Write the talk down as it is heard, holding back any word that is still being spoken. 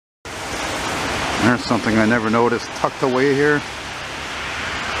There's something I never noticed tucked away here.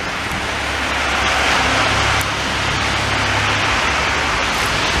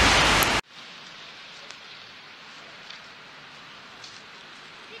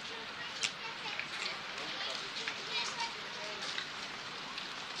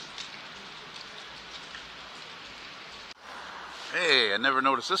 Hey, I never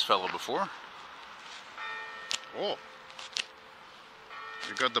noticed this fellow before. Oh,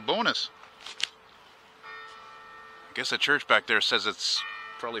 you got the bonus. I guess the church back there says it's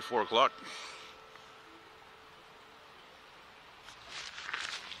probably 4 o'clock.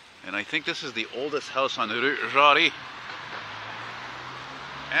 And I think this is the oldest house on the Rue Jarry.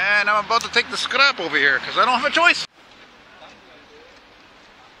 And I'm about to take the scrap over here because I don't have a choice.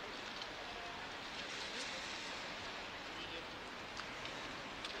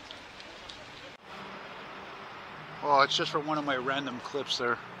 Oh, it's just for one of my random clips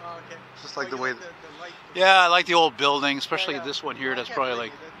there. Oh, okay. It's just like the way. The light. Yeah, I like the old building, especially Yeah. this one here. That's probably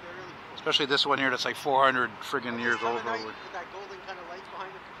like, They're really especially this one here. That's like 400 friggin' years old. nice Probably. with that golden kind of lights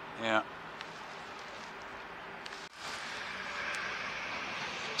behind it. Yeah.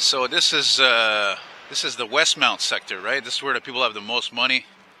 So this is the Westmount sector, right? This is where the people have the most money,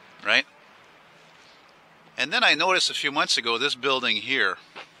 right? And then I noticed a few months ago this building here.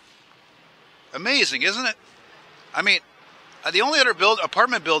 Amazing, isn't it? I mean, the only other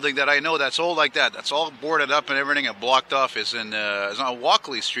apartment building that I know that's old like that, that's all boarded up and everything and blocked off, is on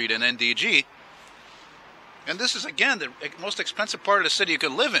Walkley Street in NDG. And this is, again, the most expensive part of the city you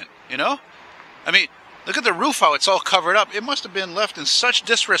could live in, you know? I mean, look at the roof, how it's all covered up. It must have been left in such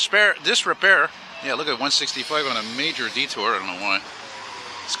disrepair. Yeah, look at 165 on a major detour. I don't know why.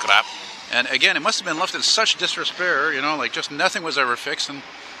 Scrap. And again, it must have been left in such disrepair, you know, like just nothing was ever fixed. And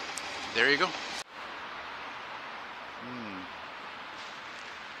there you go.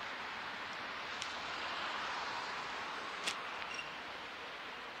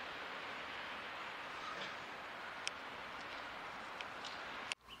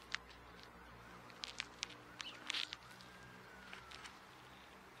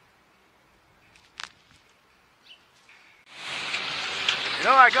 You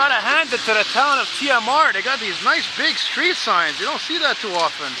know, I gotta hand it to the town of TMR. They got these nice big street signs. You don't see that too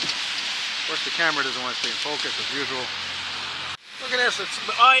often. Of course, the camera doesn't want to stay in focus as usual. Look at this, it's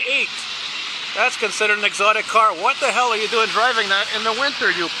the I-8. That's considered an exotic car. What the hell are you doing driving that in the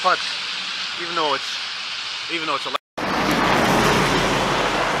winter, you putz? Even though it's electric.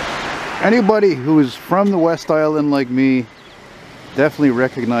 Anybody who is from the West Island like me definitely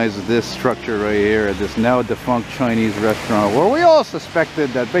recognizes this structure right here, this now defunct Chinese restaurant, where we all suspected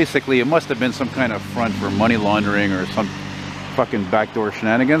that basically it must have been some kind of front for money laundering or some fucking backdoor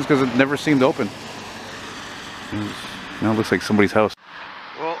shenanigans, because it never seemed open. Now it looks like somebody's house.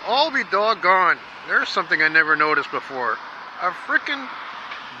 Well, I'll be doggone. There's something I never noticed before. A frickin'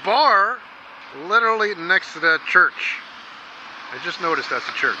 bar literally next to that church. I just noticed that's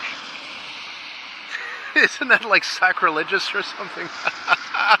a church. Isn't that like sacrilegious or something?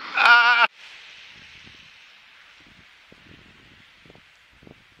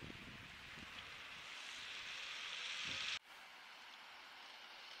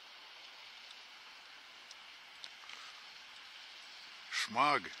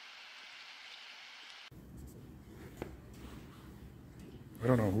 Schmug. I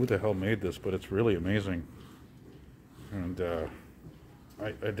don't know who the hell made this, but it's really amazing. And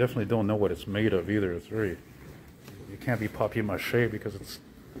I definitely don't know what it's made of either. It's very, you can't be papier-mâché because it's,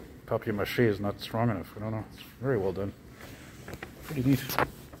 papier-mâché is not strong enough. I don't know. It's very well done. Pretty neat.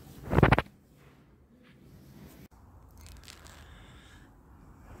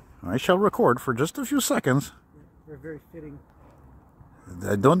 I shall record for just a few seconds. They're very fitting.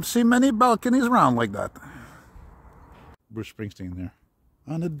 I don't see many balconies around like that. Bruce Springsteen there.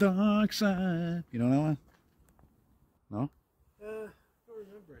 On the dark side. You know that one? No? I don't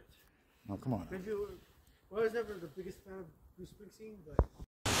remember it. Oh, come on. Maybe I was never the biggest fan of Bruce Springsteen, but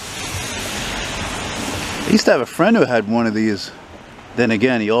I used to have a friend who had one of these. Then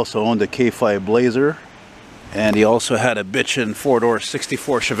again, he also owned a K5 Blazer. And he also had a bitchin' 4-door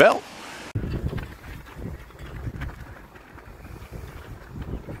 64 Chevelle.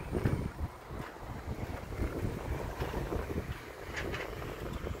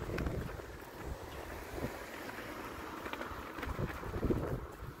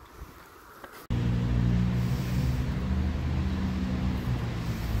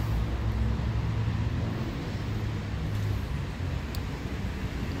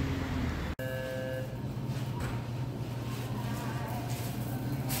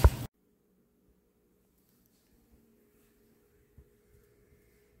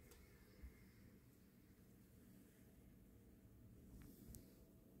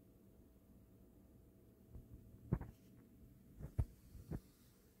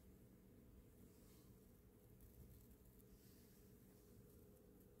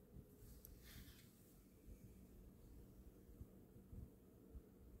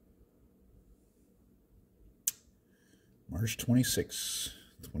 March 26,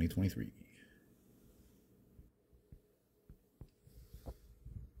 2023.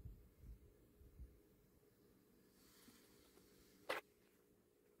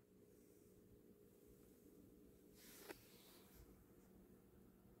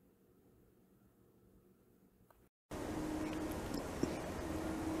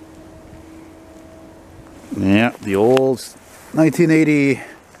 Yeah, the old 1980,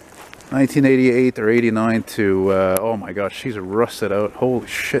 1988 or 89 to, oh my gosh, she's rusted out. Holy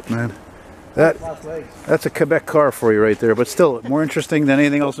shit, man. That's a Quebec car for you right there, but still more interesting than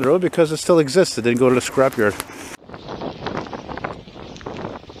anything else on the road because it still exists. It didn't go to the scrapyard.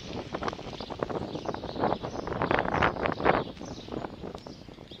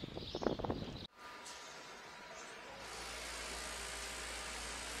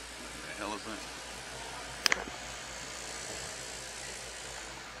 What the hell is that?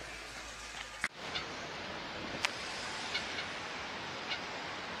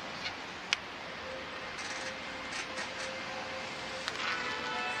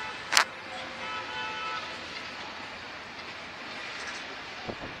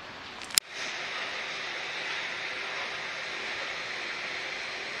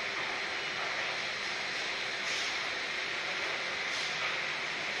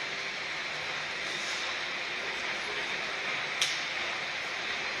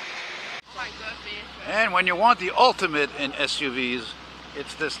 And when you want the ultimate in SUVs,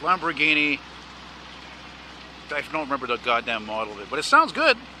 it's this Lamborghini. I don't remember the goddamn model of it, but it sounds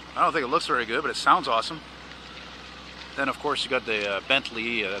good. I don't think it looks very good, but it sounds awesome. Then of course you got the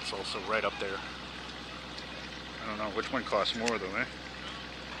Bentley, that's also right up there. I don't know which one costs more though, eh?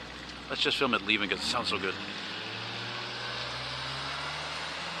 Let's just film it leaving because it sounds so good.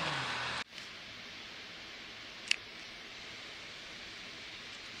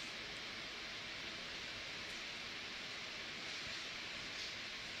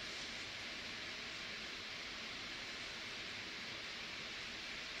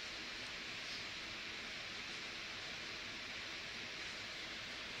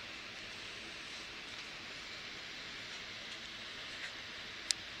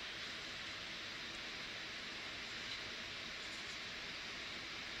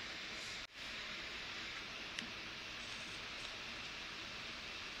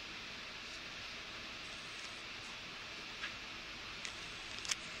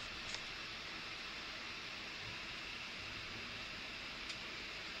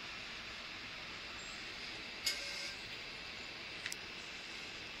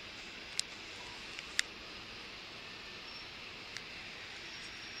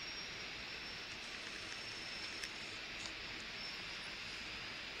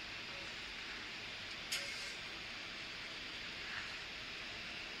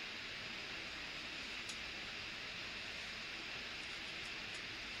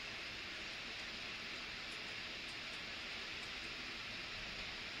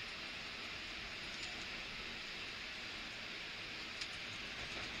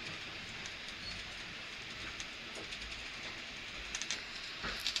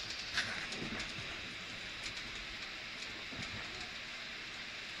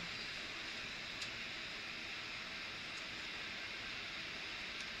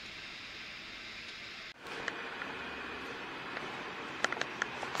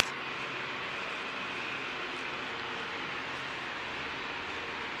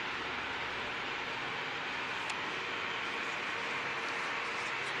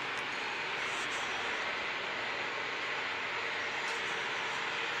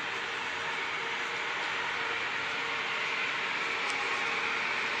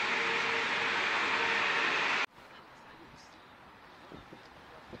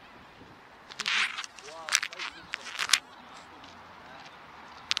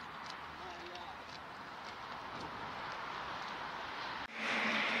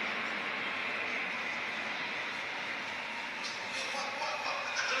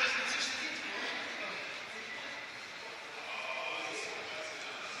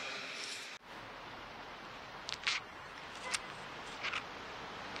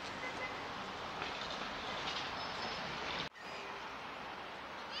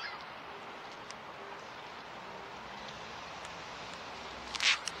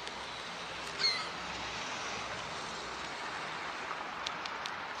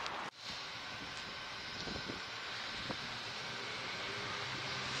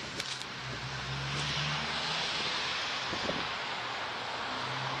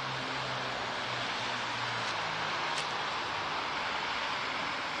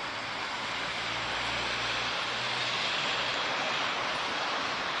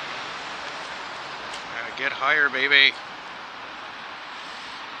 Get higher, baby.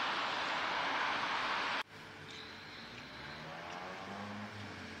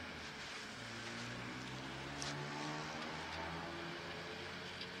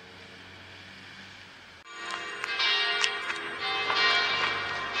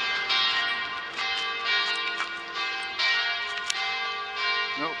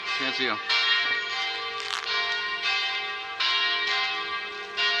 Nope, can't see him.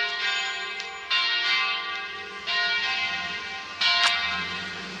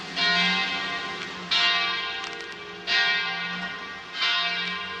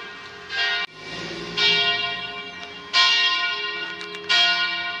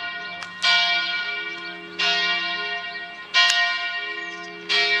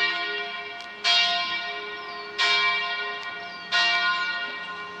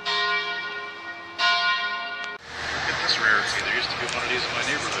 Rarity. There used to be one of these in my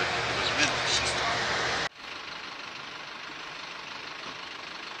neighborhood. It was mint.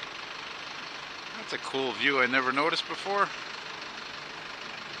 That's a cool view I never noticed before.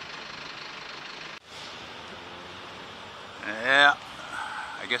 Yeah,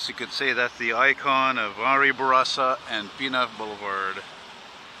 I guess you could say that's the icon of Henri Bourassa and Pina Boulevard.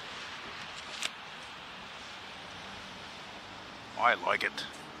 I like it.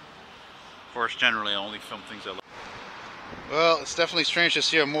 Of course, generally I only film things I like. Well, it's definitely strange to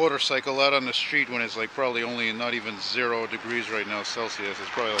see a motorcycle out on the street when it's like probably only not even 0 degrees right now Celsius. It's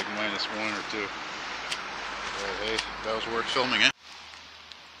probably like -1 or 2. But hey, that was worth filming, eh?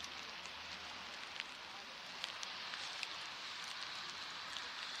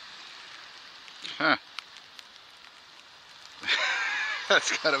 Huh.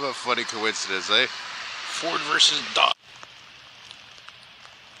 That's kind of a funny coincidence, eh? Ford versus Dodge.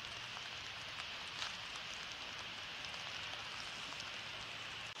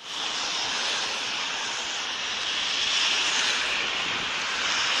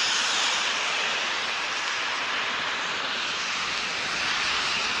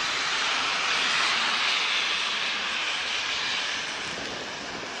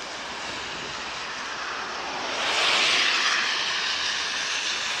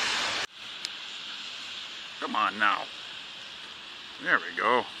 Come on now. There we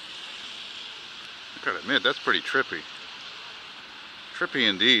go. I gotta admit, that's pretty trippy. Trippy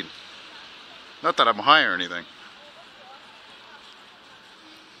indeed. Not that I'm high or anything.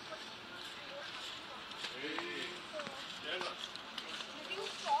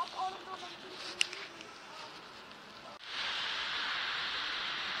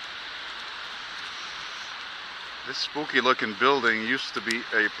 This spooky looking building used to be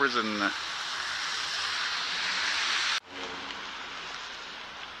a prison.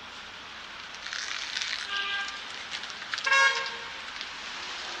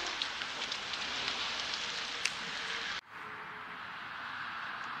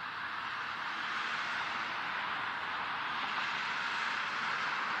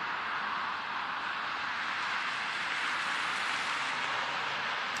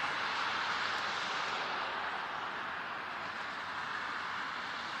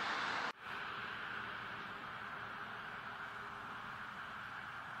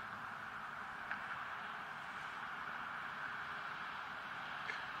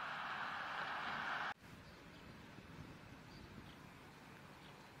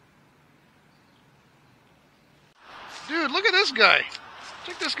 Dude, look at this guy.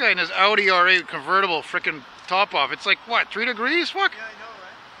 Check this guy in his Audi R8 convertible freaking top off. It's like, what, 3 degrees? Fuck? Yeah, I know,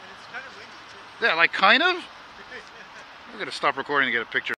 right? And it's kind of windy, too. Yeah, like kind of? I'm gonna stop recording to get a picture.